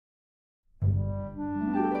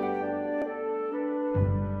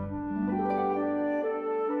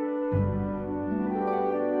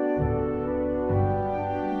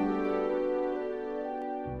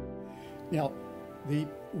Now, the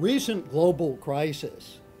recent global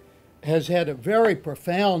crisis has had a very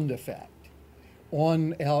profound effect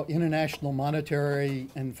on our international monetary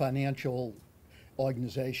and financial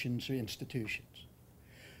organizations or institutions.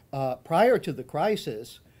 Prior to the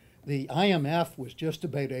crisis, the IMF was just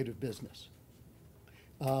about out of business.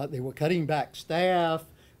 They were cutting back staff,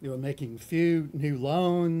 they were making few new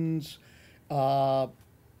loans,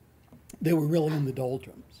 they were really in the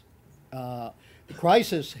doldrums. The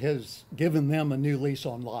crisis has given them a new lease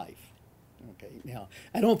on life. Okay, now,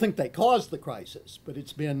 I don't think they caused the crisis, but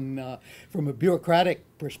it's been, from a bureaucratic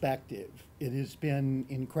perspective, it has been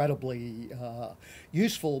incredibly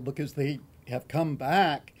useful because they have come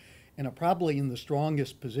back and are probably in the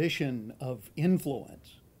strongest position of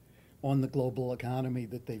influence on the global economy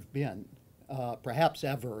that they've been, perhaps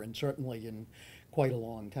ever, and certainly in quite a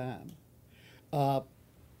long time.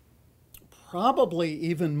 Probably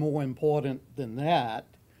even more important than that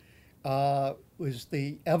was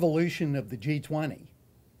the evolution of the G20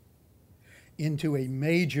 into a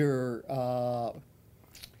major,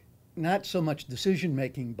 not so much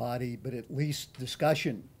decision-making body, but at least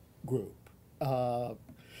discussion group.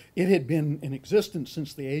 It had been in existence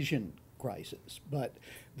since the Asian crisis, but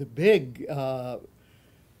the big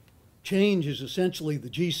change is essentially the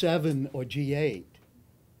G7 or G8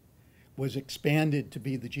 was expanded to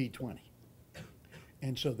be the G20.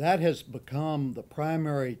 And so that has become the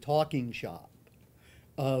primary talking shop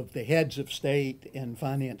of the heads of state and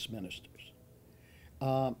finance ministers.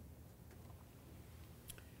 A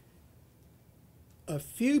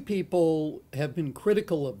few people have been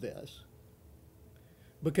critical of this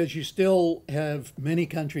because you still have many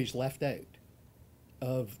countries left out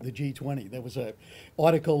of the G20. There was an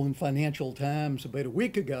article in Financial Times about a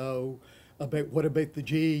week ago about what about the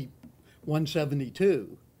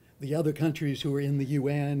G172, the other countries who are in the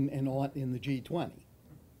UN and aren't in the G20.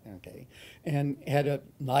 Okay, and had a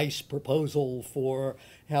nice proposal for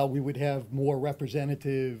how we would have more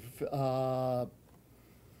representative of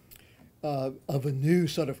a new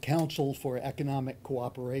sort of council for economic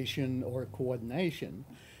cooperation or coordination,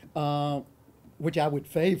 which I would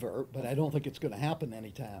favor, but I don't think it's going to happen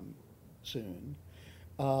anytime soon.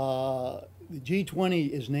 The G20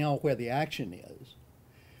 is now where the action is.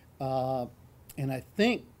 And I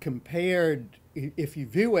think compared, if you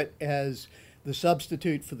view it as the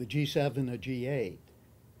substitute for the G7 or G8,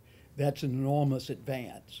 that's an enormous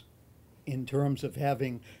advance in terms of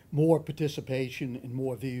having more participation and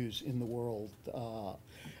more views in the world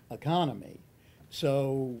economy.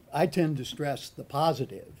 So I tend to stress the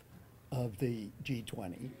positive of the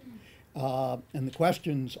G20. And the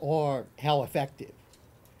questions are, how effective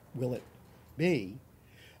will it be?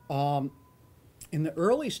 In the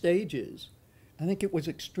early stages, I think it was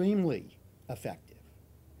extremely effective.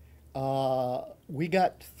 We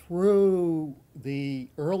got through the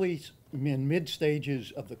early and mid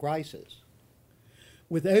stages of the crisis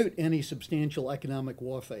without any substantial economic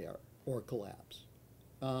warfare or collapse.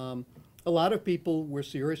 A lot of people were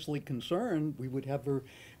seriously concerned we would have a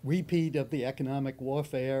repeat of the economic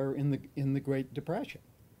warfare in the Great Depression.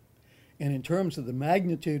 And in terms of the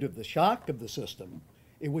magnitude of the shock of the system,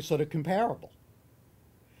 it was sort of comparable.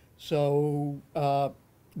 So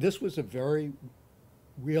this was a very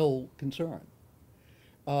real concern.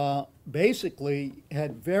 Basically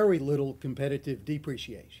had very little competitive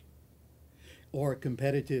depreciation or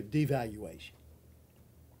competitive devaluation,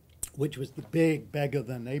 which was the big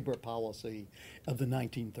beggar-than-neighbor policy of the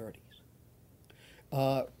 1930s.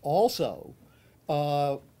 Also,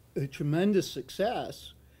 a tremendous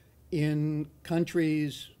success in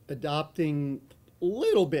countries adopting a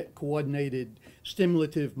little bit coordinated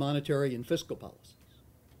stimulative monetary and fiscal policies,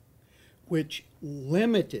 which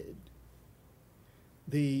limited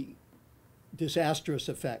the disastrous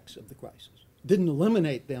effects of the crisis. Didn't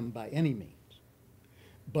eliminate them by any means,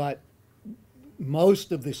 but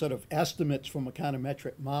most of the sort of estimates from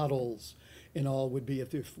econometric models and all would be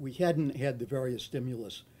if we hadn't had the various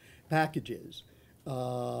stimulus packages,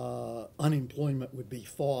 unemployment would be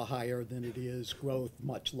far higher than it is, growth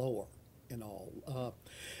much lower and all.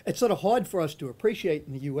 It's sort of hard for us to appreciate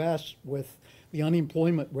in the US with the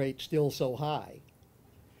unemployment rate still so high.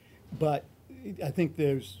 But I think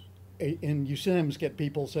and you sometimes get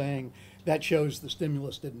people saying that shows the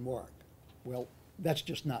stimulus didn't work. Well, that's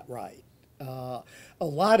just not right. A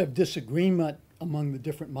lot of disagreement among the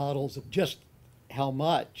different models of just how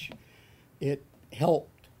much it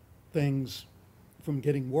helped things from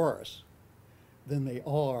getting worse than they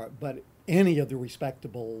are, but any of the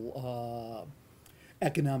respectable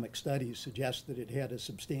economic studies suggest that it had a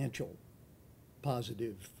substantial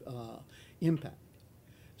positive impact.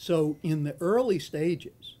 So in the early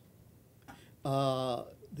stages, the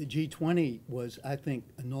G20 was, I think,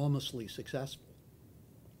 enormously successful.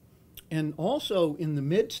 And also in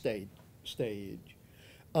the stage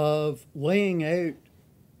of laying out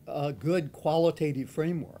a good qualitative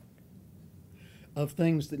framework of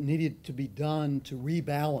things that needed to be done to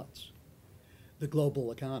rebalance the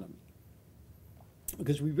global economy.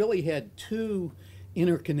 Because we really had two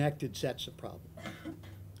interconnected sets of problems.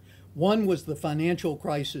 One was the financial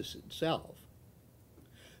crisis itself.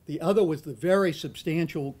 The other was the very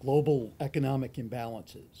substantial global economic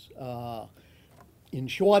imbalances. In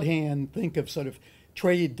shorthand, think of sort of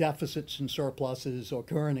trade deficits and surpluses or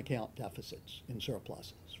current account deficits and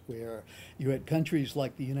surpluses, where you had countries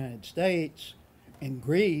like the United States and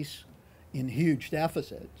Greece in huge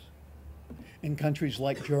deficits, and countries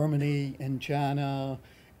like Germany and China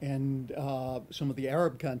and some of the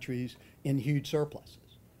Arab countries in huge surpluses.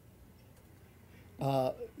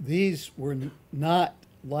 These were not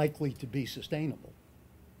likely to be sustainable.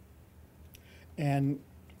 And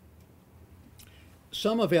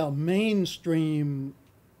some of our mainstream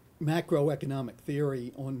macroeconomic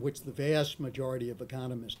theory, on which the vast majority of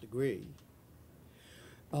economists agree,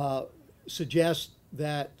 suggests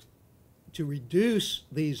that to reduce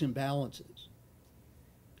these imbalances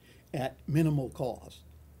at minimal cost,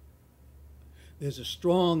 there's a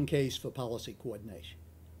strong case for policy coordination.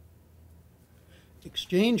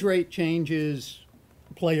 Exchange rate changes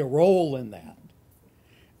play a role in that.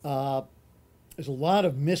 There's a lot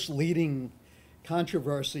of misleading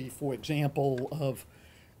controversy, for example, of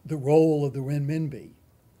the role of the renminbi,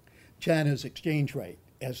 China's exchange rate,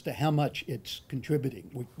 as to how much it's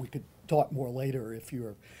contributing. We could talk more later if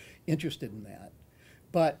you're interested in that.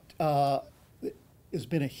 But there's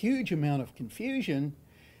been a huge amount of confusion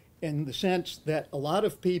in the sense that a lot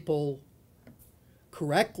of people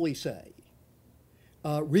correctly say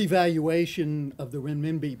revaluation of the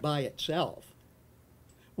renminbi by itself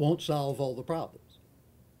won't solve all the problems.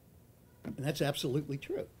 And that's absolutely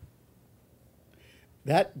true.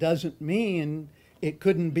 That doesn't mean it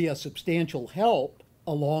couldn't be a substantial help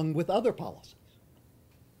along with other policies.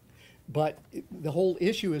 But the whole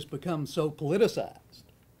issue has become so politicized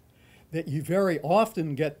that you very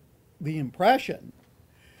often get the impression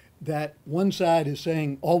that one side is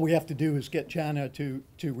saying all we have to do is get China to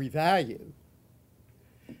revalue,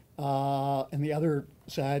 and the other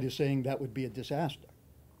side is saying that would be a disaster.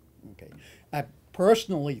 Okay, I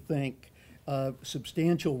personally think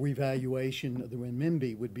substantial revaluation of the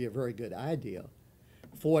renminbi would be a very good idea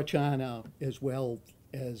for China as well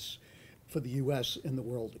as for the U.S. and the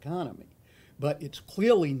world economy. But it's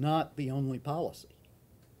clearly not the only policy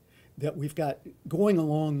that we've got going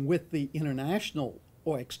along with the international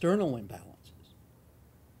or external imbalances.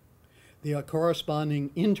 There are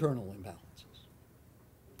corresponding internal imbalances.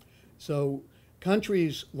 So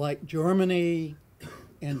countries like Germany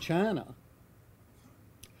and China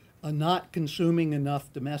are not consuming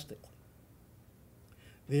enough domestically.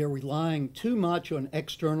 They are relying too much on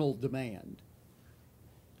external demand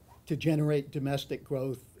to generate domestic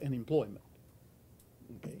growth and employment.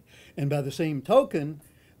 Okay. And by the same token,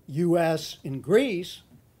 U.S. and Greece,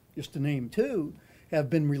 just to name two, have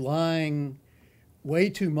been relying way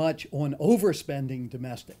too much on overspending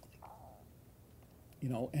domestically,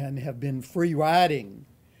 and have been free riding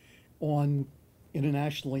on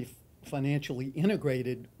internationally financially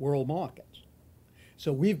integrated world markets.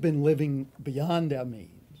 So we've been living beyond our means.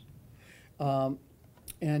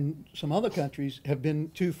 And some other countries have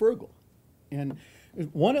been too frugal. And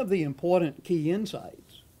one of the important key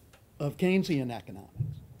insights of Keynesian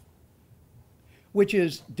economics, which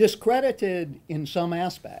is discredited in some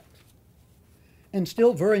aspects and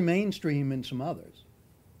still very mainstream in some others.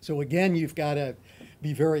 So again, you've got to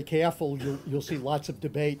be very careful. You'll see lots of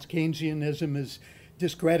debates. Keynesianism is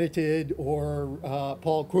discredited, or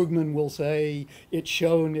Paul Krugman will say it's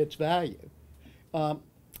shown its value.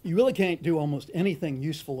 You really can't do almost anything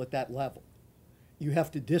useful at that level. You have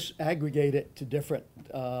to disaggregate it to different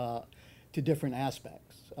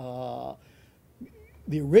aspects.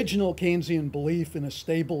 The original Keynesian belief in a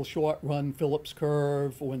stable short-run Phillips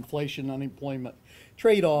curve or inflation unemployment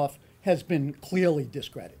trade-off has been clearly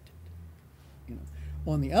discredited.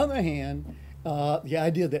 On the other hand, the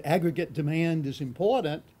idea that aggregate demand is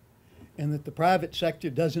important and that the private sector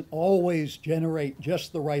doesn't always generate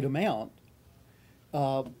just the right amount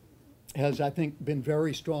has, I think, been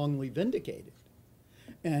very strongly vindicated.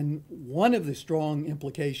 And one of the strong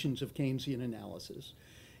implications of Keynesian analysis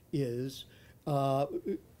is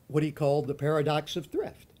what he called the paradox of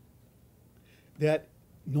thrift. That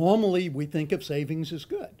normally we think of savings as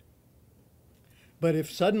good. But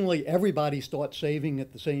if suddenly everybody starts saving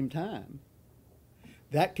at the same time,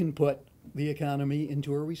 that can put the economy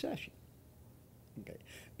into a recession. Okay.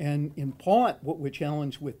 And in part, what we're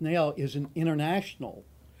challenged with now is an international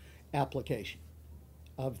application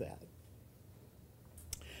of that.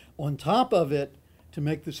 On top of it, to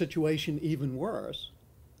make the situation even worse,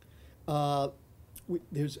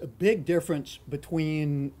 there's a big difference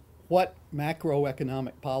between what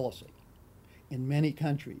macroeconomic policy in many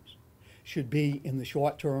countries should be in the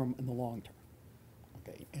short term and the long term.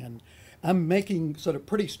 Okay, and I'm making sort of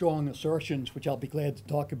pretty strong assertions, which I'll be glad to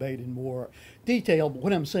talk about in more detail, but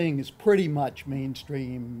what I'm saying is pretty much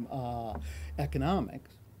mainstream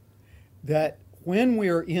economics, that when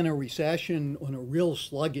we're in a recession on a real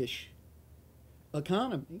sluggish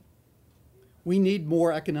economy, we need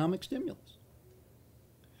more economic stimulus.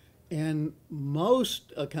 And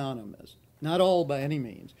most economists, not all by any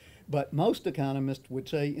means, but most economists would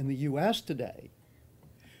say in the US today,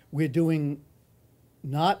 we're doing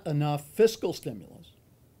not enough fiscal stimulus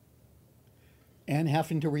and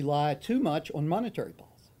having to rely too much on monetary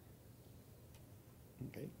policy.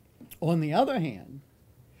 Okay. On the other hand,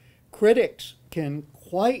 critics can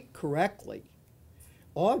quite correctly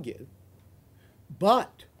argue,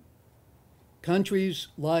 but countries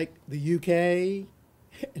like the UK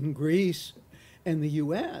and Greece and the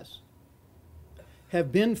US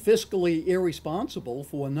have been fiscally irresponsible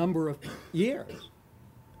for a number of years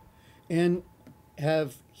and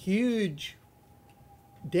have huge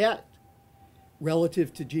debt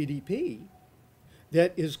relative to GDP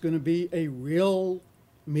that is going to be a real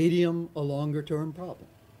medium or longer term problem.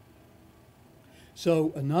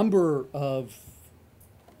 So a number of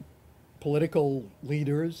political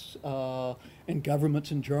leaders and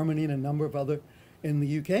governments in Germany and a number of other in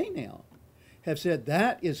the UK now have said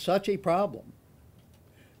that is such a problem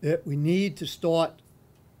that we need to start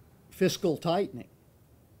fiscal tightening,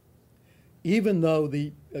 even though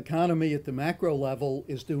the economy at the macro level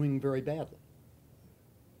is doing very badly.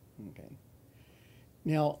 Okay.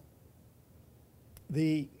 Now,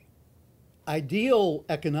 the ideal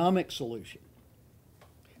economic solution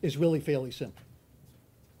is really fairly simple.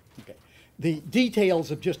 Okay. The details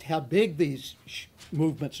of just how big these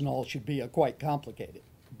movements and all should be are quite complicated.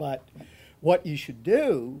 But what you should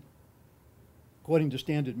do, according to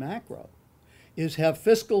standard macro, is have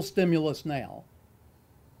fiscal stimulus now,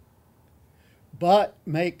 but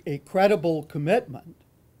make a credible commitment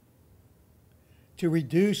to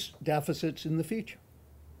reduce deficits in the future.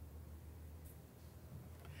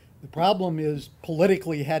 The problem is,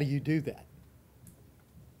 politically, how do you do that?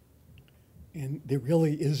 And there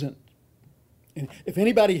really isn't. And if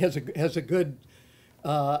anybody has a good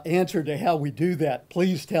answer to how we do that,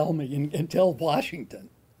 please tell me and tell Washington,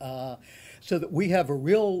 so that we have a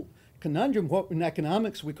real conundrum, what in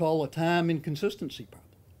economics we call a time inconsistency problem.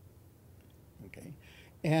 Okay,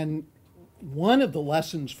 and one of the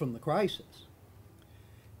lessons from the crisis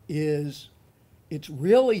is it's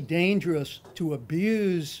really dangerous to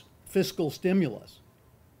abuse fiscal stimulus,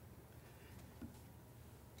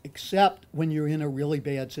 except when you're in a really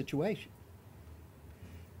bad situation.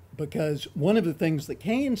 Because one of the things that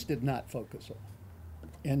Keynes did not focus on,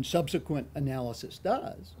 and subsequent analysis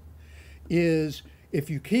does, is if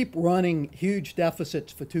you keep running huge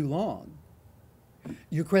deficits for too long,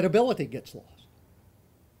 your credibility gets lost.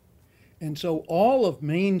 And so all of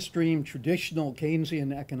mainstream traditional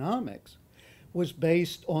Keynesian economics was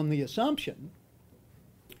based on the assumption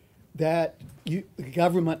that the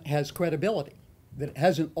government has credibility, that it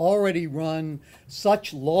hasn't already run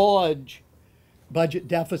such large budget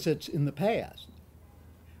deficits in the past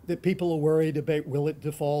that people are worried about will it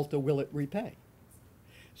default or will it repay.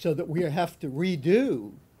 So that we have to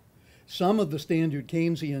redo some of the standard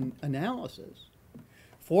Keynesian analysis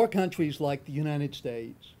for countries like the United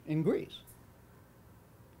States and Greece,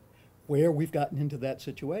 where we've gotten into that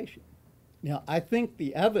situation. Now, I think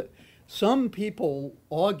some people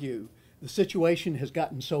argue the situation has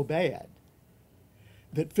gotten so bad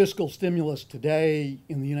that fiscal stimulus today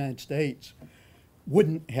in the United States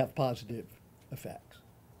wouldn't have positive effects.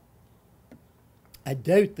 I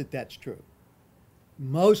doubt that that's true.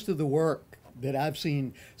 Most of the work that I've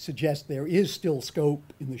seen suggests there is still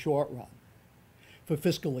scope in the short run for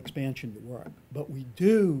fiscal expansion to work. But we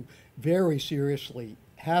do very seriously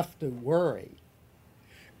have to worry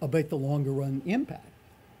about the longer run impact.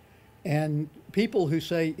 And people who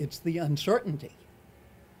say it's the uncertainty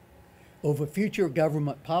over future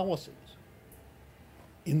government policies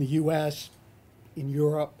in the US, in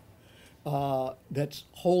Europe, that's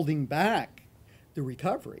holding back the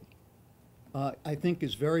recovery, I think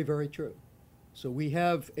is very, very true. So we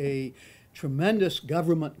have a tremendous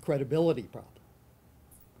government credibility problem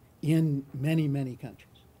in many, many countries.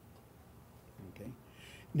 Okay.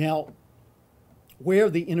 Now, where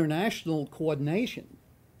the international coordination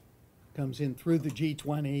comes in through the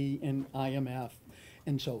G20 and IMF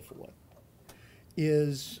and so forth,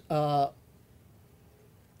 is that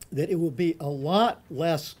it will be a lot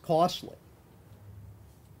less costly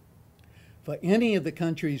for any of the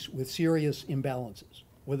countries with serious imbalances,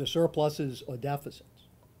 whether surpluses or deficits,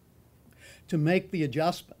 to make the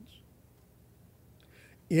adjustments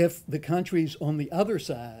if the countries on the other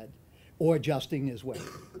side are adjusting as well.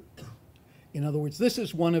 In other words, this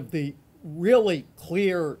is one of the really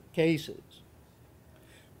clear cases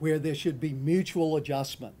where there should be mutual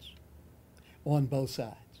adjustments on both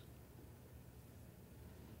sides.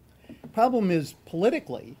 Problem is,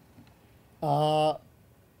 politically,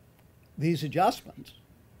 these adjustments,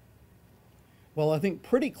 well, I think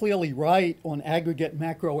pretty clearly right on aggregate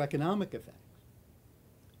macroeconomic effects,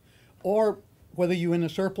 or whether you're in a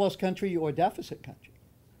surplus country or a deficit country,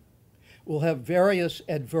 will have various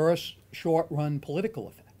adverse short-run political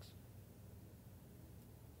effects.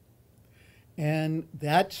 And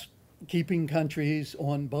that's keeping countries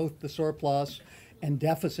on both the surplus and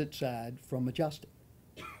deficit side from adjusting.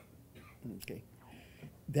 Okay.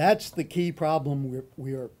 That's the key problem.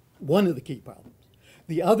 We're one of the key problems.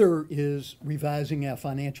 The other is revising our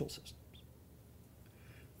financial systems,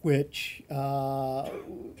 which,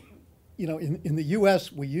 in the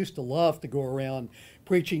U.S., we used to love to go around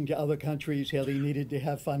preaching to other countries how they needed to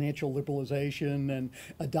have financial liberalization and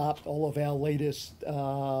adopt all of our latest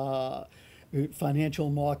financial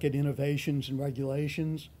market innovations and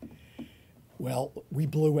regulations. Well, we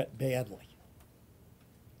blew it badly.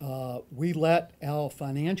 We let our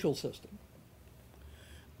financial system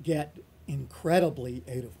get incredibly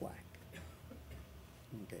out of whack.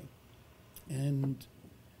 Okay. And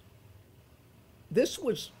this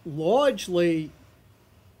was largely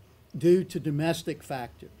due to domestic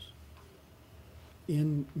factors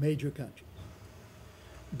in major countries.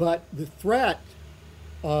 But the threat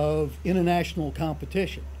of international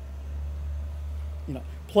competition,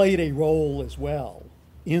 played a role as well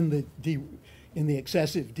in the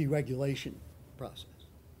excessive deregulation process.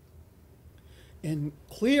 And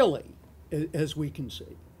clearly, as we can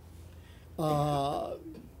see,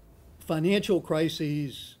 financial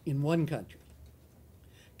crises in one country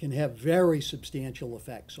can have very substantial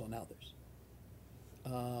effects on others.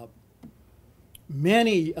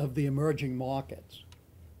 Many of the emerging markets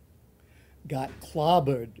got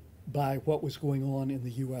clobbered by what was going on in the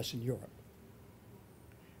U.S. and Europe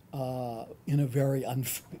in a very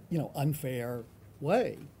unfair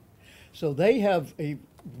way. So they have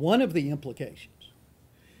one of the implications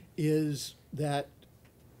is that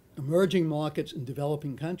emerging markets in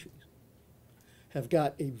developing countries have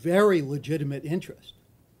got a very legitimate interest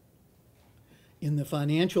in the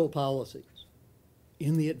financial policies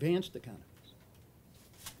in the advanced economies.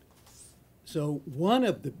 So one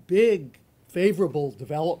of the big favorable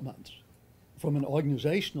developments from an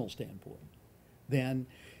organizational standpoint then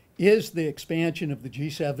is the expansion of the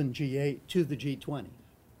G7, G8 to the G20.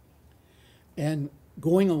 And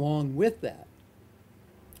going along with that,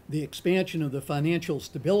 the expansion of the Financial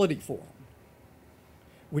Stability Forum,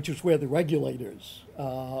 which is where the regulators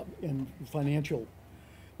and financial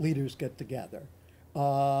leaders get together,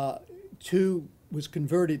 was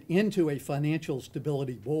converted into a Financial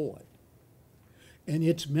Stability Board, and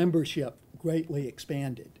its membership greatly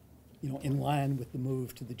expanded, in line with the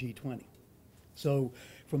move to the G20. So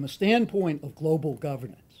from a standpoint of global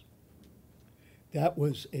governance, that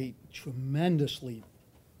was a tremendously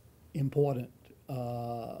important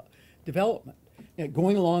development. And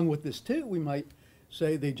going along with this too, we might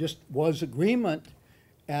say there just was agreement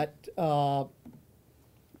at the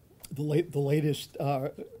latest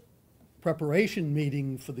preparation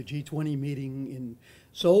meeting for the G20 meeting in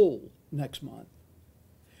Seoul next month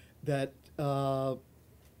that there'll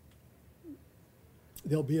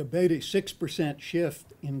be about a 6%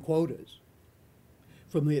 shift in quotas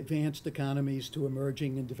from the advanced economies to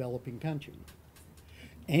emerging and developing countries.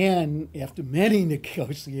 And after many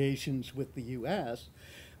negotiations with the U.S.,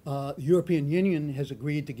 the European Union has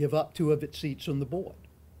agreed to give up 2 of its seats on the board.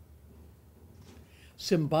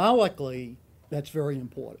 Symbolically, that's very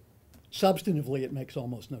important. Substantively, it makes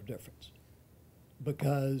almost no difference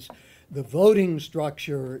because the voting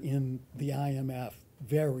structure in the IMF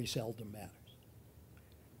very seldom matters.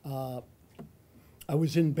 I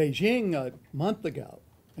was in Beijing a month ago,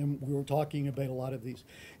 and we were talking about a lot of these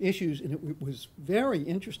issues, and it was very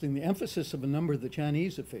interesting. The emphasis of a number of the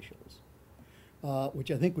Chinese officials, which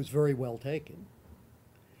I think was very well taken,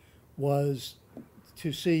 was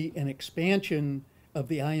to see an expansion of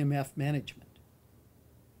the IMF management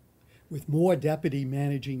with more deputy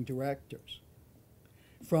managing directors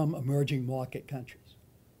from emerging market countries.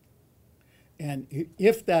 And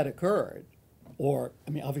if that occurred, or,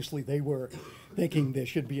 I mean, obviously they were thinking there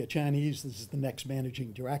should be a Chinese, this is the next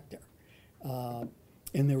managing director. And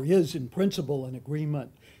there is, in principle, an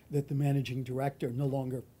agreement that the managing director no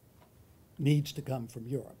longer needs to come from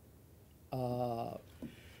Europe.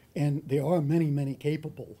 And there are many, many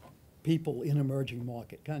capable people in emerging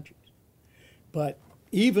market countries. But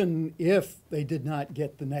even if they did not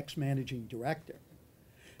get the next managing director,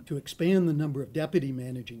 to expand the number of deputy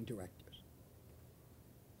managing directors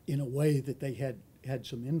in a way that they had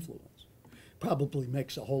some influence probably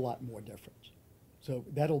makes a whole lot more difference. So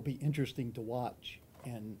that'll be interesting to watch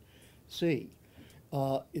and see.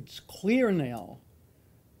 It's clear now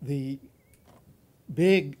the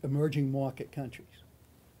big emerging market countries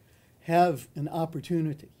have an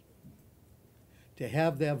opportunity to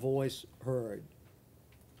have their voice heard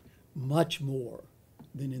much more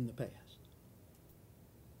than in the past.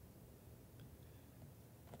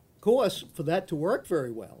 Of course, for that to work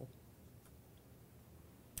very well,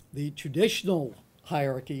 the traditional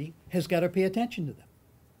hierarchy has got to pay attention to them.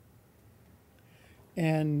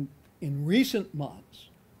 And in recent months,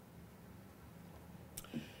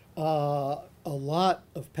 a lot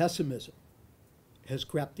of pessimism has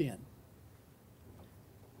crept in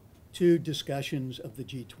to discussions of the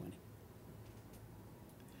G20.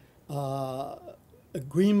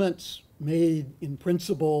 Agreements made in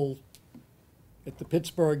principle at the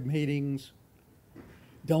Pittsburgh meetings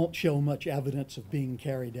don't show much evidence of being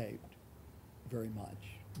carried out very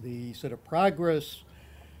much. The sort of progress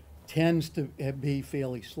tends to be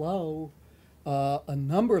fairly slow. A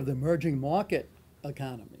number of the emerging market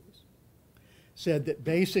economies said that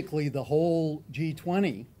basically the whole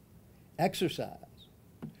G20 exercise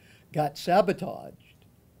got sabotaged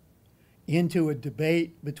into a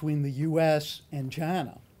debate between the US and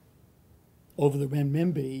China over the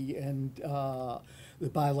renminbi and the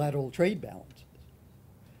bilateral trade balances.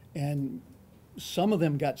 And some of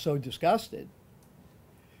them got so disgusted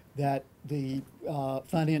that the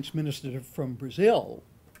finance minister from Brazil,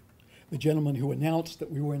 the gentleman who announced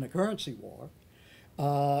that we were in a currency war,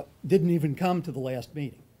 didn't even come to the last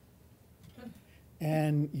meeting.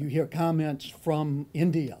 And you hear comments from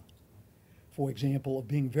India, for example, of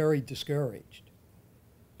being very discouraged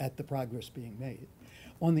at the progress being made.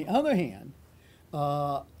 On the other hand,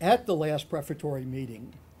 at the last prefatory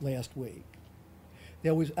meeting last week,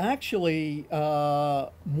 there was actually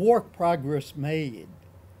more progress made,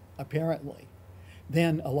 apparently,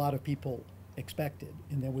 than a lot of people expected.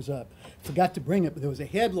 And there was forgot to bring it, but there was a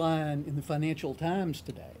headline in the Financial Times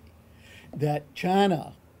today that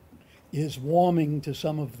China is warming to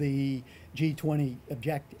some of the G20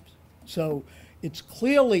 objectives. So it's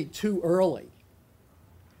clearly too early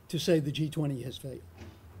to say the G20 has failed.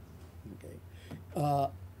 Okay.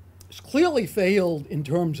 It's clearly failed in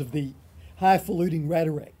terms of the highfalutin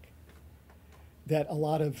rhetoric that a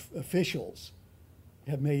lot of officials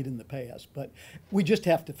have made in the past, but we just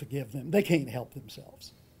have to forgive them. They can't help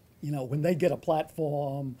themselves. You know, when they get a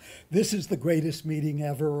platform, this is the greatest meeting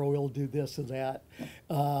ever, or we'll do this or that,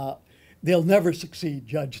 they'll never succeed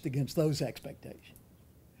judged against those expectations.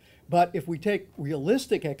 But if we take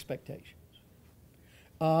realistic expectations,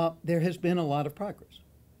 there has been a lot of progress.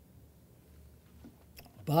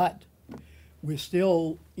 But we're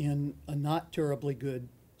still in a not terribly good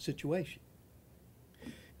situation.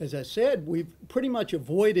 As I said, we've pretty much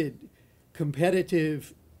avoided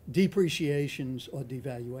competitive depreciations or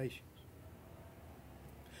devaluations.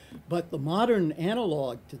 But the modern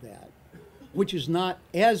analog to that, which is not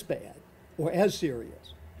as bad or as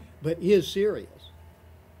serious, but is serious,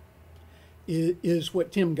 is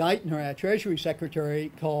what Tim Geithner, our Treasury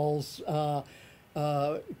Secretary, calls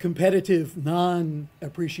competitive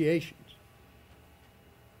non-appreciations.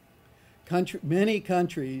 Many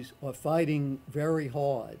countries are fighting very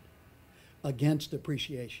hard against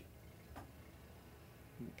appreciation.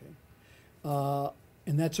 Okay.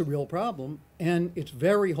 And that's a real problem, and it's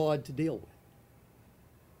very hard to deal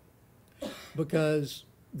with because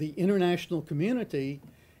the international community,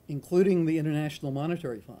 including the International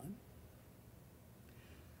Monetary Fund,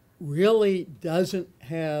 really doesn't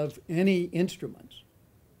have any instruments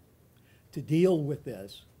to deal with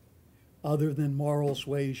this other than moral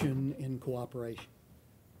suasion and cooperation,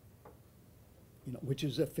 which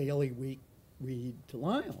is a fairly weak reed to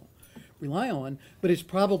rely on, but it's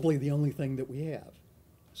probably the only thing that we have.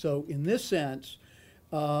 So in this sense,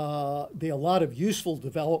 there are a lot of useful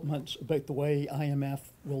developments about the way IMF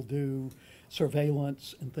will do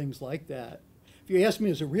surveillance and things like that. If you ask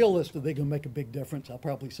me as a realist, are they going to make a big difference? I'll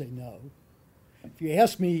probably say no. If you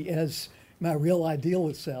ask me as my real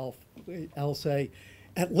idealist self, I'll say,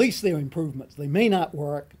 at least they're improvements. They may not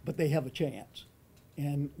work, but they have a chance.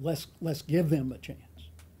 And let's give them a chance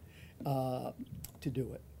to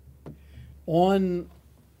do it. On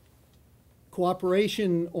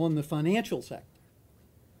cooperation on the financial sector,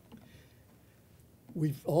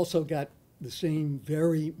 we've also got the same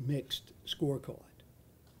very mixed scorecard.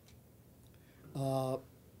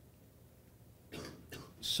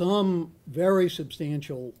 Some very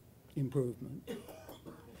substantial improvement,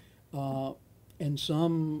 and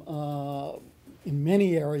some, in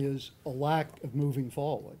many areas, a lack of moving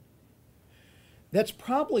forward. That's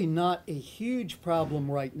probably not a huge problem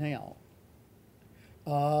right now.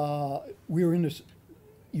 We're in this,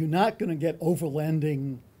 you're not going to get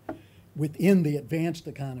overlending within the advanced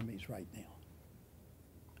economies right now.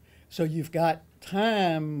 So you've got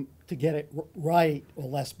time to get it right or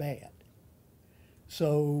less bad.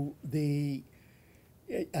 So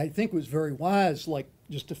I think it was very wise, like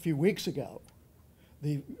just a few weeks ago,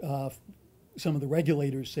 some of the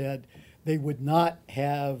regulators said they would not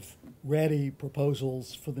have ready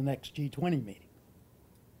proposals for the next G20 meeting.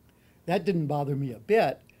 That didn't bother me a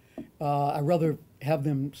bit. I'd rather have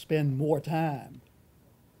them spend more time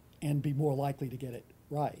and be more likely to get it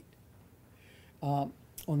right. On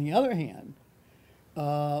the other hand,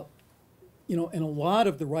 you know, and a lot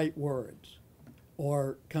of the right words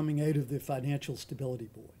are coming out of the Financial Stability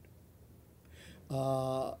Board.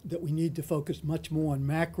 That we need to focus much more on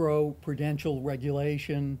macro prudential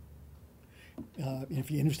regulation.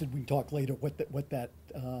 If you're interested, we can talk later what that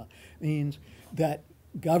means. That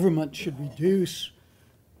government should reduce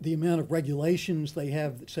the amount of regulations they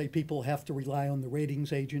have that say people have to rely on the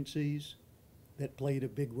ratings agencies that played a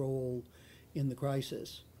big role in the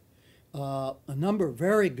crisis. A number of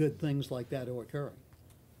very good things like that are occurring.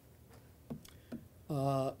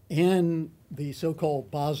 And the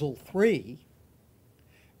so-called Basel III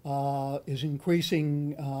is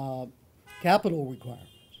increasing capital requirements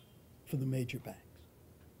for the major banks,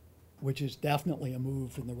 which is definitely a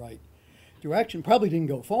move in the right direction. Probably didn't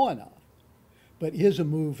go far enough, but is a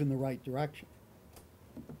move in the right direction.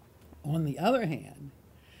 On the other hand,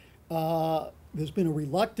 there's been a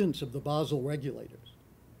reluctance of the Basel regulators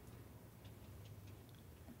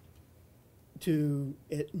to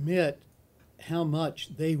admit how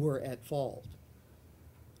much they were at fault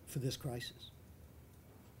for this crisis.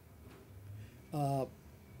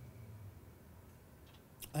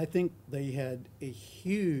 I think they had a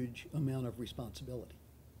huge amount of responsibility.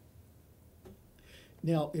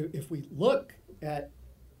 Now, if we look at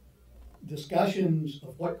discussions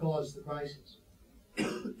of what caused the crisis,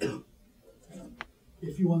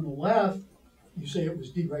 if you're on the left, you say it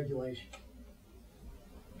was deregulation.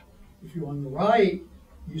 If you're on the right,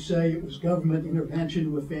 you say it was government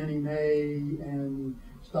intervention with Fannie Mae and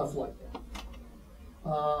stuff like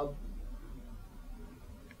that.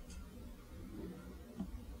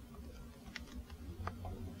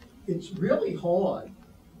 It's really hard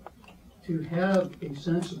to have a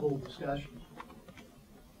sensible discussion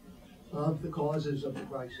of the causes of the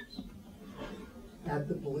crisis at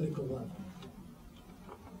the political level,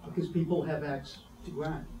 because people have axe to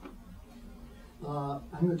grind. I'm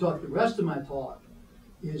going to talk, the rest of my talk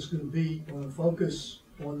is going to focus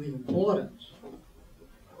on the importance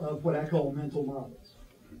of what I call mental models,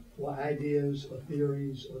 or ideas, or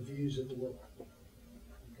theories, or views of the world.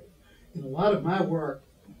 Okay. In a lot of my work,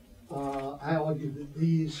 I argue that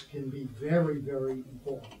these can be very, very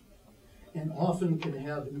important and often can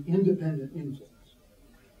have an independent influence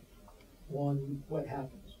on what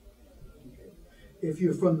happens. Okay. If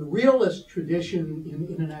you're from the realist tradition in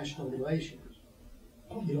international relations,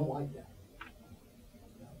 you don't like that.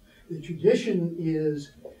 The tradition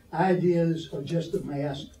is ideas are just a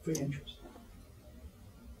mask for interest.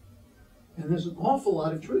 And there's an awful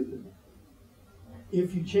lot of truth in that.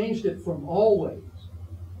 If you changed it from always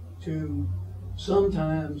to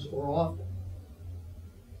sometimes or often,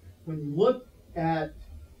 when you look at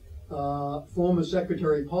former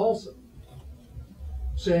Secretary Paulson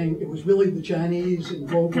saying it was really the Chinese and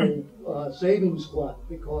global savings glut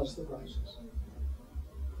that caused the crisis,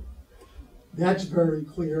 that's very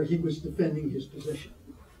clear. He was defending his position.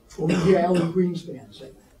 Or we hear Alan Greenspan say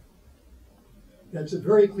that. That's a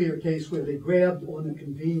very clear case where they grabbed on a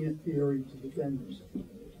convenient theory to defend themselves.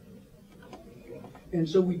 And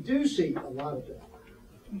so we do see a lot of that.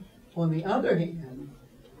 On the other hand,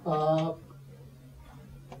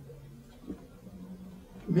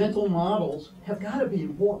 mental models have got to be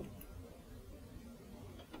important.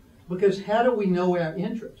 Because how do we know our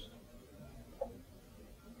interests?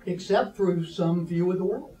 Except through some view of the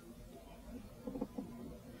world.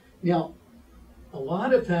 Now, a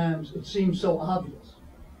lot of times it seems so obvious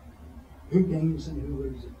who gains and who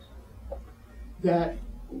loses. That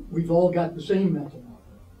we've all got the same mental model.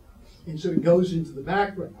 And so it goes into the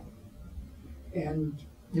background and,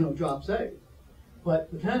 drops out. But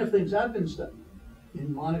the kind of things I've been studying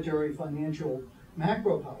in monetary, financial,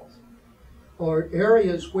 macro policy are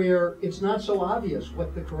areas where it's not so obvious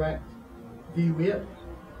what the correct view is,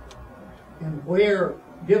 and where,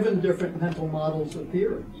 given different mental models of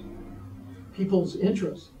theories, people's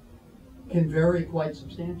interests can vary quite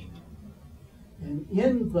substantially. And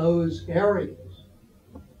in those areas,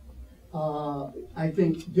 I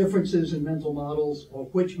think differences in mental models, or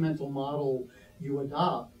which mental model you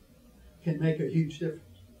adopt, can make a huge difference.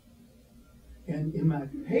 And in my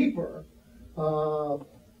paper,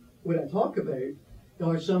 what I talk about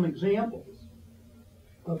are some examples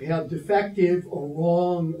of how defective or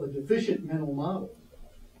wrong or deficient mental models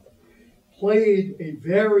played a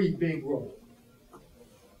very big role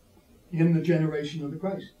in the generation of the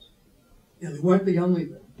crisis. And they weren't the only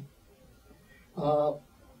thing.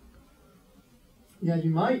 Now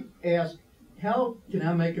you might ask, how can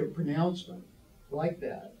I make a pronouncement like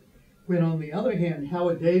that when, on the other hand,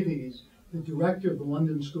 Howard Davies, the director of the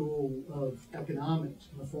London School of Economics,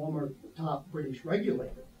 and a former top British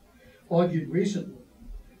regulator, argued recently,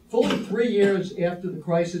 fully 3 years after the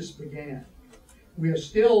crisis began, we are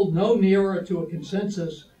still no nearer to a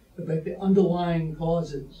consensus about the underlying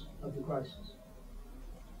causes of the crisis.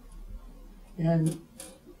 And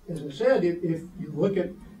as I said, if you look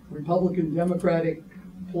at Republican Democratic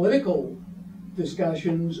political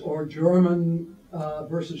discussions or German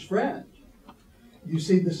versus French, you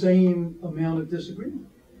see the same amount of disagreement.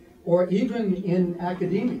 Or even in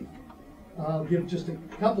academia, I'll give just a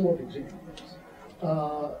couple of examples.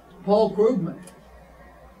 Paul Krugman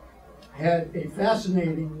had a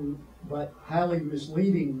fascinating but highly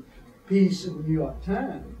misleading piece in the New York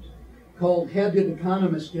Times called "How Did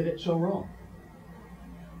Economists Get It So Wrong?"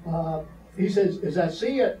 He says, as I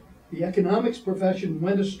see it, the economics profession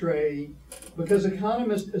went astray because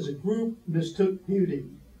economists as a group mistook beauty,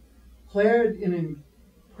 clad in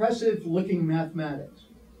impressive-looking mathematics,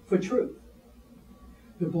 for truth.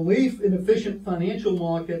 The belief in efficient financial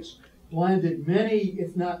markets blinded many,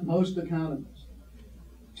 if not most, economists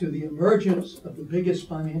to the emergence of the biggest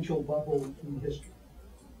financial bubble in history.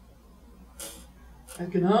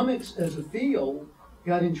 Economics as a field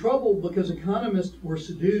got in trouble because economists were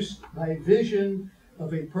seduced by a vision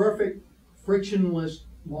of a perfect, frictionless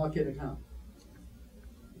market economy.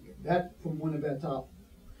 That from one of our top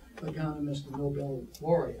economists and Nobel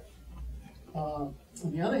laureate. On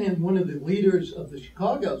the other hand, one of the leaders of the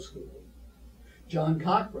Chicago School, John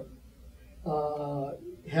Cochran,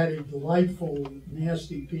 had a delightful,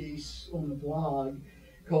 nasty piece on the blog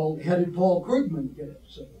called "How Did Paul Krugman Get It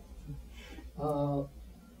So?"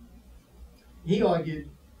 He argued,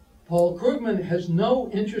 Paul Krugman has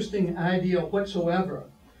no interesting idea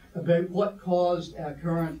whatsoever about what caused our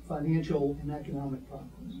current financial and economic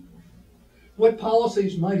problems, what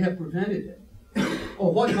policies might have prevented it,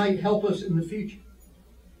 or what might help us in the future.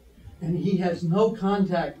 And he has no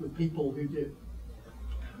contact with people who do.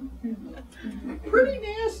 Pretty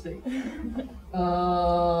nasty.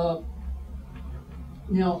 Now,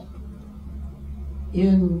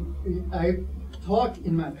 I talk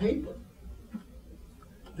in my paper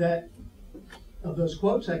that of those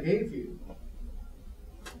quotes I gave you,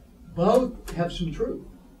 both have some truth,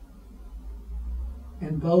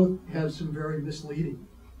 and both have some very misleading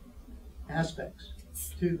aspects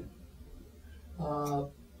to them.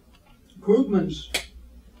 Krugman's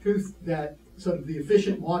truth that sort of the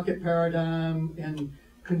efficient market paradigm and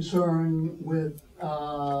concern with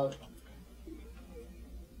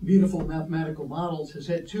beautiful mathematical models has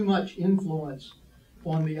had too much influence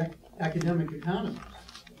on the academic economy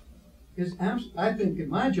is, I think, in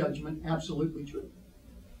my judgment, absolutely true.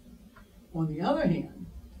 On the other hand,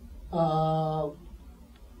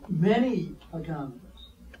 many economists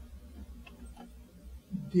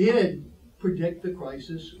did predict the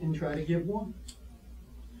crisis and try to give warning,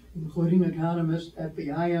 including economists at the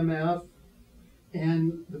IMF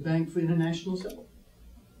and the Bank for International Settlement.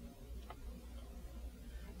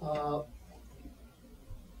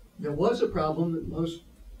 There was a problem that most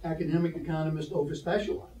academic economists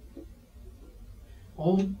overspecialized.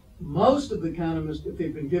 Most of the economists, if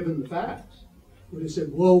they'd been given the facts, would have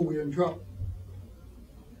said, whoa, we're in trouble.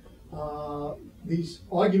 These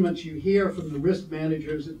arguments you hear from the risk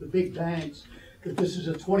managers at the big banks that this is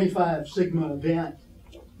a 25 sigma event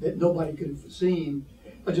that nobody could have foreseen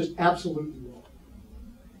are just absolutely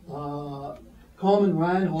wrong. Coleman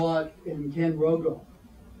Reinhardt and Ken Rogoff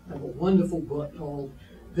have a wonderful book called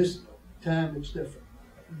 "This Time It's Different."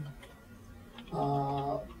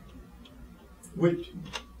 which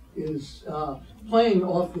is playing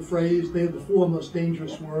off the phrase, they're the four most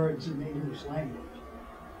dangerous words in the English language,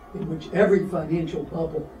 in which every financial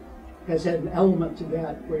bubble has had an element to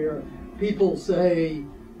that where people say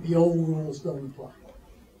the old rules don't apply.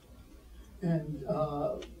 And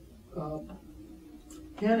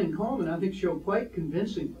Ken and Coleman, I think, show quite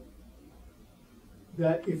convincingly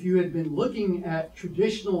that if you had been looking at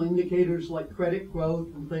traditional indicators like credit growth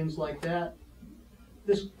and things like that,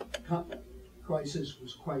 this crisis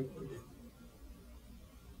was quite predictable.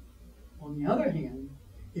 On the other hand,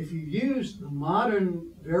 if you use the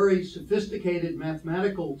modern, very sophisticated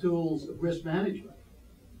mathematical tools of risk management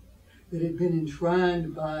that had been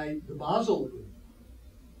enshrined by the Basel Agreement,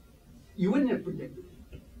 you wouldn't have predicted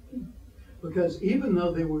it. Because even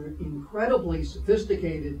though they were incredibly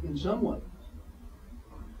sophisticated in some ways,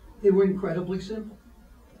 they were incredibly simple.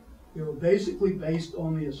 They were basically based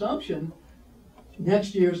on the assumption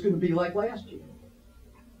next year is going to be like last year.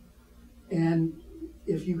 And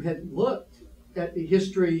if you had looked at the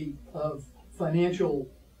history of financial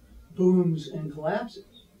booms and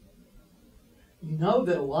collapses, you know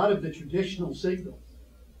that a lot of the traditional signals,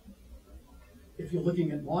 if you're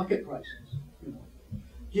looking at market prices,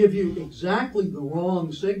 give you exactly the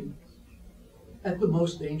wrong signals at the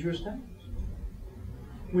most dangerous times.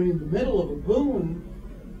 When in the middle of a boom,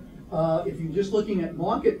 if you're just looking at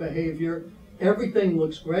market behavior, everything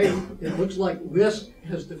looks great. It looks like risk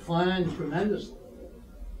has declined tremendously.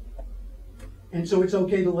 And so it's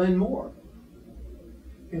okay to lend more.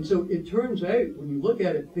 And so it turns out, when you look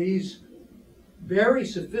at it, these very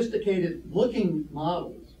sophisticated looking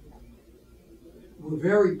models were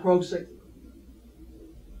very pro-cyclical.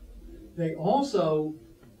 They also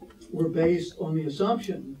were based on the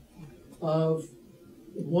assumption of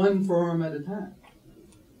one firm at a time.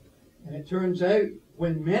 And it turns out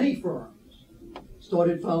when many firms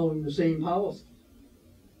started following the same policy,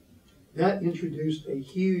 that introduced a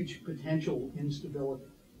huge potential instability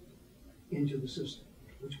into the system,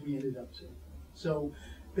 which we ended up seeing. So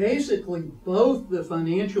basically, both the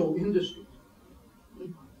financial industry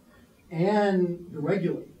and the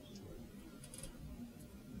regulators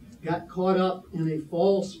got caught up in a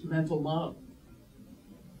false mental model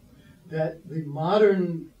that the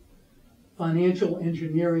modern financial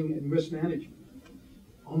engineering and risk management,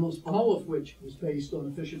 almost all of which was based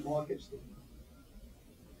on efficient markets,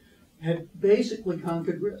 had basically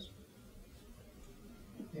conquered risk.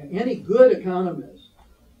 Now, any good economist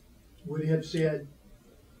would have said,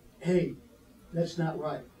 hey, that's not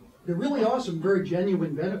right. There really are some very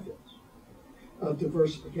genuine benefits of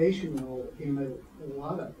diversification and all that came out of a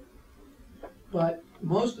lot of it. But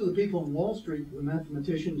most of the people on Wall Street were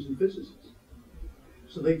mathematicians and physicists.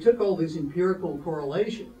 So they took all these empirical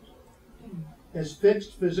correlations as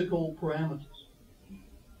fixed physical parameters.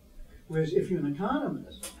 Whereas if you're an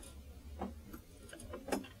economist,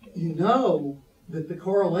 you know that the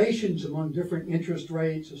correlations among different interest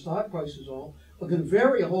rates or stock prices all are going to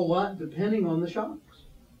vary a whole lot depending on the shocks.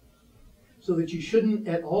 So that you shouldn't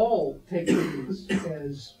at all take these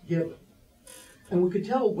as given. And we could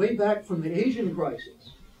tell way back from the Asian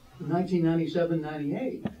crisis in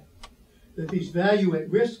 1997-98 that these value at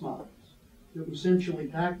risk models that were essentially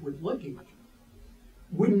backward looking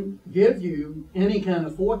wouldn't give you any kind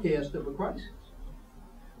of forecast of a crisis.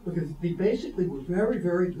 Because they basically were very,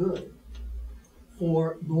 very good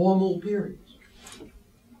for normal periods,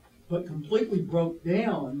 but completely broke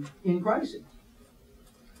down in crisis.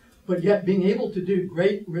 But yet being able to do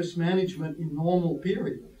great risk management in normal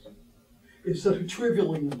periods is sort of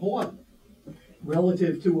trivially important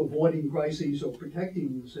relative to avoiding crises or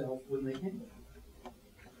protecting yourself when they can.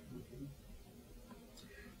 Okay.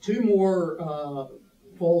 Two more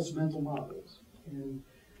false mental models, and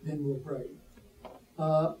then we'll pray.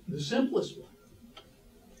 The simplest one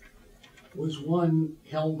was one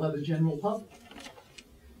held by the general public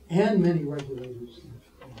and many regulators,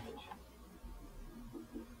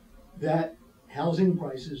 that housing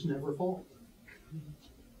prices never fall.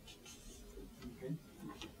 Okay.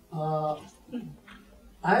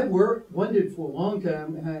 I wondered for a long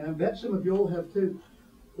time, and I bet some of you all have too,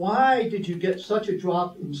 why did you get such a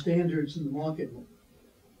drop in standards in the mortgage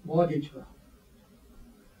value?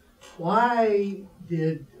 Why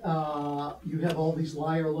did you have all these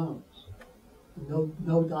liar loans?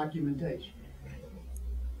 No documentation.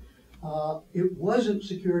 It wasn't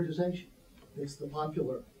securitization. That's the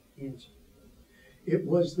popular answer. It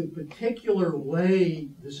was the particular way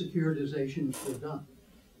the securitizations were done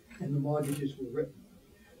and the mortgages were written.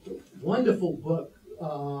 A wonderful book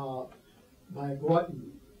by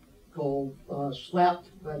Horton called Slapped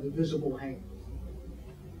by the Visible Hand.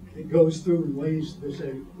 that goes through and lays this out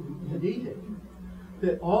in detail.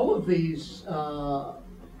 That all of these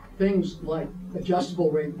things like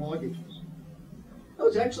adjustable rate mortgages, that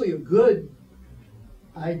was actually a good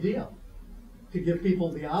idea to give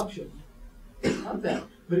people the option of that.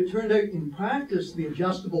 But it turned out in practice the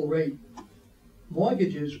adjustable rate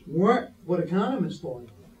mortgages weren't what economists thought.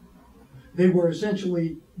 They were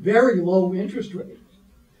essentially very low interest rates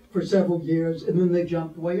for several years, and then they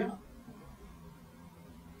jumped way up.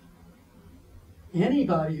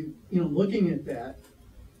 Anybody, looking at that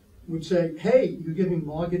would say, hey, you're giving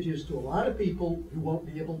mortgages to a lot of people who won't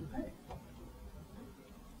be able to pay.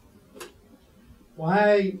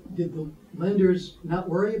 Why did the lenders not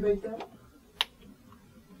worry about that?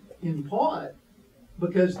 In part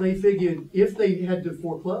because they figured if they had to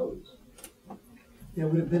foreclose, there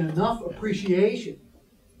would have been enough appreciation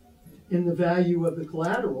in the value of the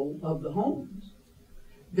collateral of the homes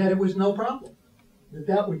that it was no problem,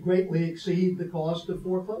 that would greatly exceed the cost of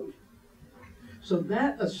foreclosure. So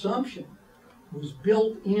that assumption was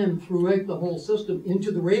built in throughout the whole system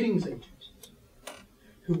into the ratings agencies,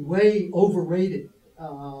 who way overrated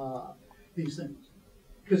these things.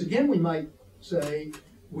 Because again, we might say,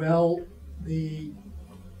 well, the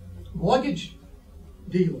mortgage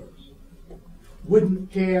dealers wouldn't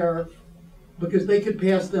care because they could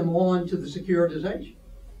pass them on to the securitization.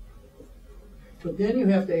 But then you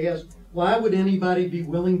have to ask, why would anybody be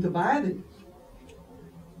willing to buy these?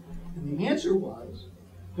 And the answer was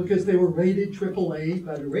because they were rated AAA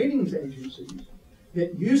by the ratings agencies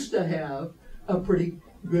that used to have a pretty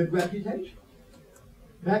good reputation.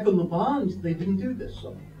 Back on the bonds, they didn't do this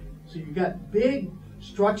so much. So you got big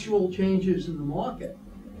structural changes in the market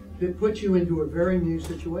that put you into a very new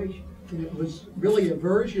situation. And it was really a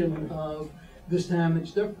version of this time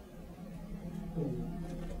it's different.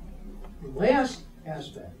 The last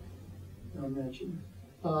aspect I mentioned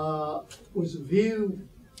was a view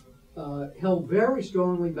held very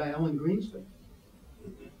strongly by Alan Greenspan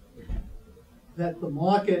that the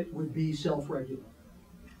market would be self-regulating.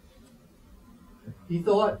 He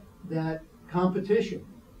thought that competition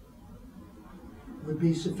would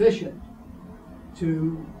be sufficient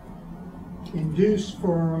to induce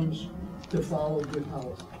firms to follow good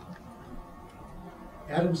policy.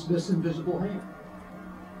 Adam Smith's invisible hand.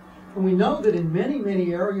 And we know that in many,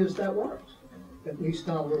 many areas that works, at least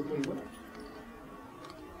tolerably well.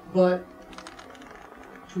 But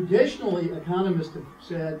traditionally, economists have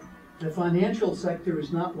said the financial sector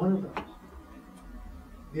is not one of those.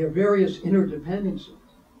 There are various interdependencies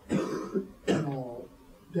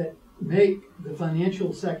that make the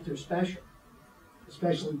financial sector special,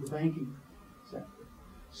 especially the banking sector,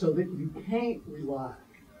 so that you can't rely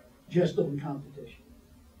just on competition.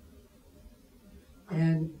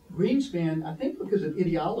 And Greenspan, I think because of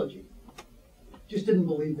ideology, just didn't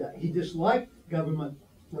believe that. He disliked government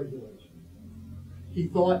regulation. He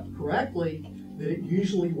thought correctly that it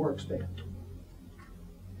usually works bad.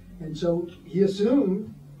 And so he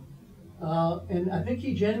assumed, and I think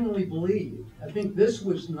he genuinely believed, I think this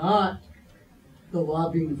was not the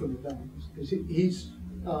lobbying from the banks. Because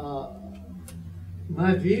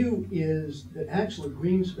my view is that actually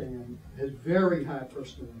Greenspan has very high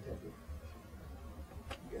personal integrity.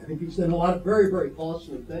 I think he's done a lot of very, very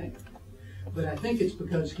costly things. But I think it's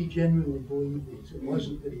because he genuinely believed these. It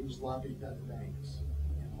wasn't that he was lobbied by the banks,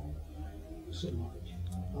 so much.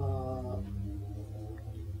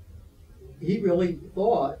 He really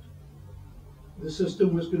thought the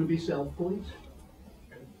system was going to be self-policing.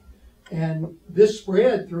 And this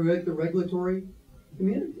spread throughout the regulatory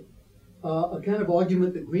community. A kind of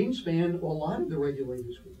argument that Greenspan or a lot of the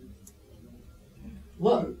regulators would make.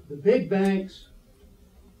 Look, the big banks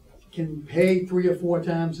can pay 3 or 4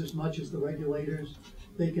 times as much as the regulators.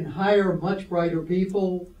 They can hire much brighter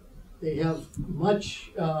people. They have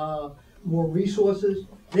much more resources.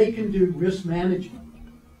 They can do risk management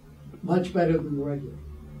much better than the regulators.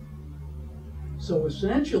 So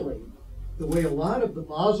essentially, the way a lot of the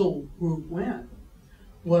Basel group went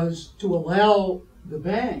was to allow the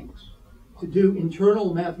banks to do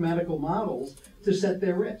internal mathematical models to set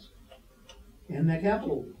their risk and their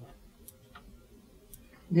capital requirements.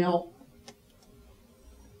 Now,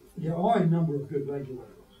 there are a number of good regulators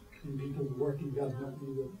and people who work in government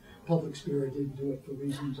and the public spirit didn't do it for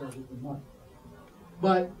reasons other than money.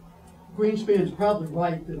 But Greenspan's probably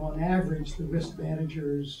right that on average the risk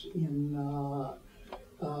managers in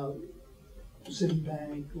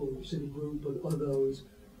Citibank or Citigroup or those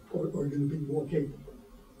are going to be more capable,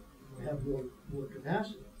 have more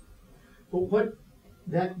capacity. But what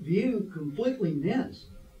that view completely missed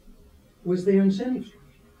was their incentive structure.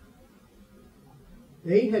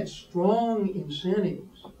 They had strong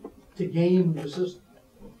incentives to game the system.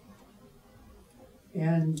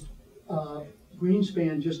 And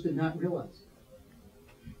Greenspan just did not realize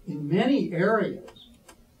it. In many areas,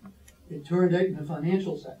 it turned out in the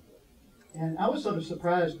financial sector. And I was sort of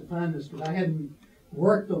surprised to find this because I hadn't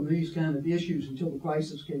worked on these kind of issues until the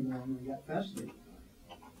crisis came along and I got fascinated.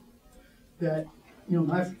 That, you know,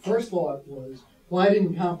 my first thought was, why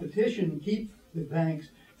didn't competition keep the banks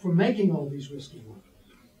from making all these risky loans?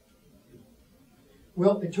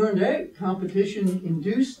 Well, it turned out competition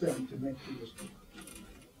induced them to make the risky loans.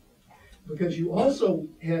 Because you also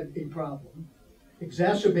had a problem,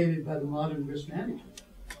 exacerbated by the modern risk management,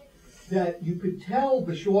 that you could tell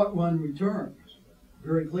the short-run returns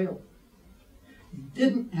very clearly. You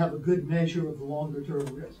didn't have a good measure of the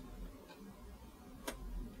longer-term risk.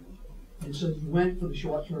 And so you went for the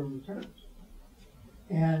short-term returns.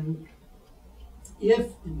 And if,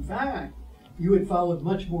 in fact, you had followed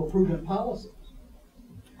much more prudent policies,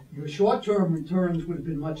 your short-term returns would have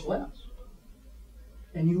been much less,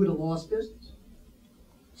 and you would have lost business.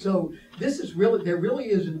 So this is really, there really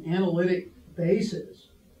is an analytic basis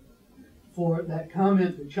for that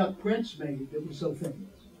comment that Chuck Prince made that was so famous,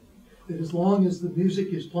 that as long as the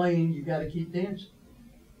music is playing, you got to keep dancing.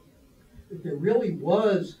 That there really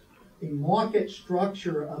was a market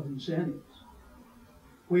structure of incentives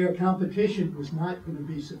where competition was not going to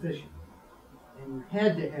be sufficient, and you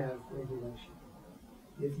had to have regulation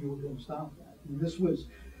if you were going to stop that. And this was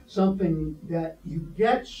something that you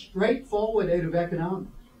get straightforward out of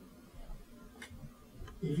economics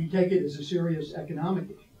if you take it as a serious economic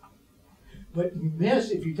issue. But you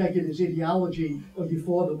miss if you take it as ideology, or you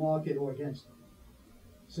for the market or against it.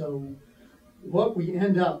 So what we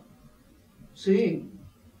end up seeing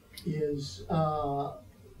is,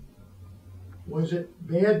 was it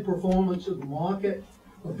bad performance of the market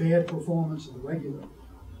or bad performance of the regulator?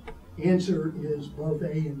 Answer is both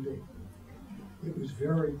A and B. It was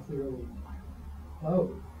very clearly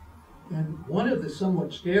both. And one of the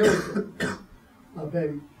somewhat scary things about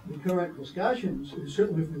the current discussions is,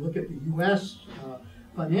 certainly if we look at the U.S.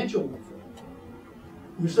 Financial reform,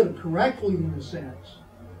 we're sort of correctly, in a sense,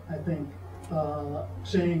 I think,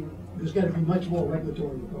 saying there's got to be much more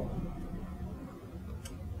regulatory authority.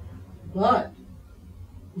 But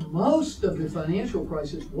most of the financial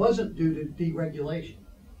crisis wasn't due to deregulation.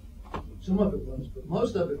 Some of it was, but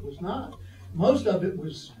most of it was not. Most of it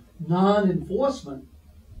was non-enforcement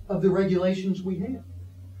of the regulations we had.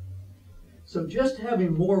 So just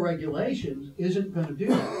having more regulations isn't going to do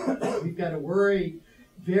that. We've got to worry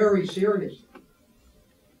very seriously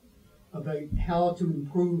about how to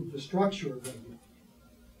improve the structure of regulation.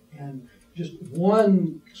 And just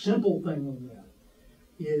one simple thing on that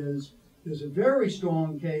is there's a very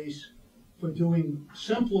strong case for doing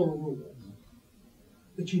simpler rules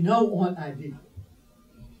that you know aren't ideal,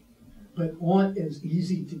 but aren't as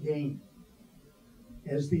easy to gain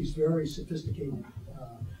as these very sophisticated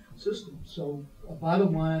systems. So a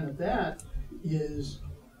bottom line of that is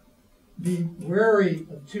be wary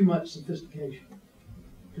of too much sophistication,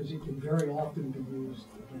 because it can very often be used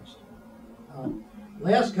against you.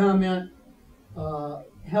 Last comment, how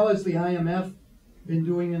has the IMF been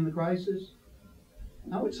doing in the crisis?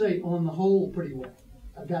 I would say on the whole pretty well.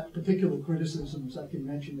 I've got particular criticisms I can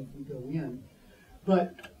mention if we go in,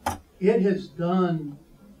 but it has done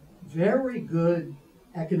very good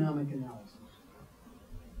economic analysis,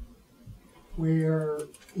 where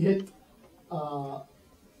it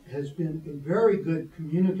has been a very good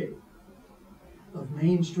communicator of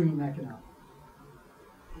mainstream economics.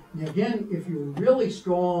 Now again, if you're really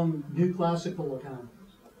strong new classical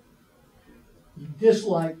economists, you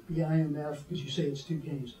dislike the IMF because you say it's too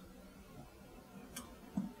Keynesian.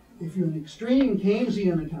 If you're an extreme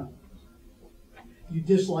Keynesian economist, you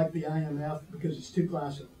dislike the IMF because it's too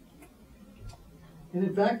classical. And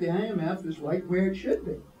in fact, the IMF is right where it should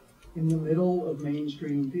be, in the middle of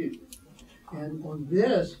mainstream views. And on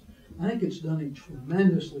this, I think it's done a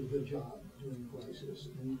tremendously good job during the crisis,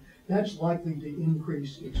 and that's likely to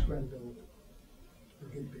increase its credibility a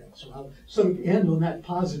good bit. So I'll sort of end on that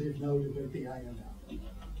positive note about the IMF.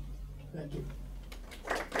 Thank you.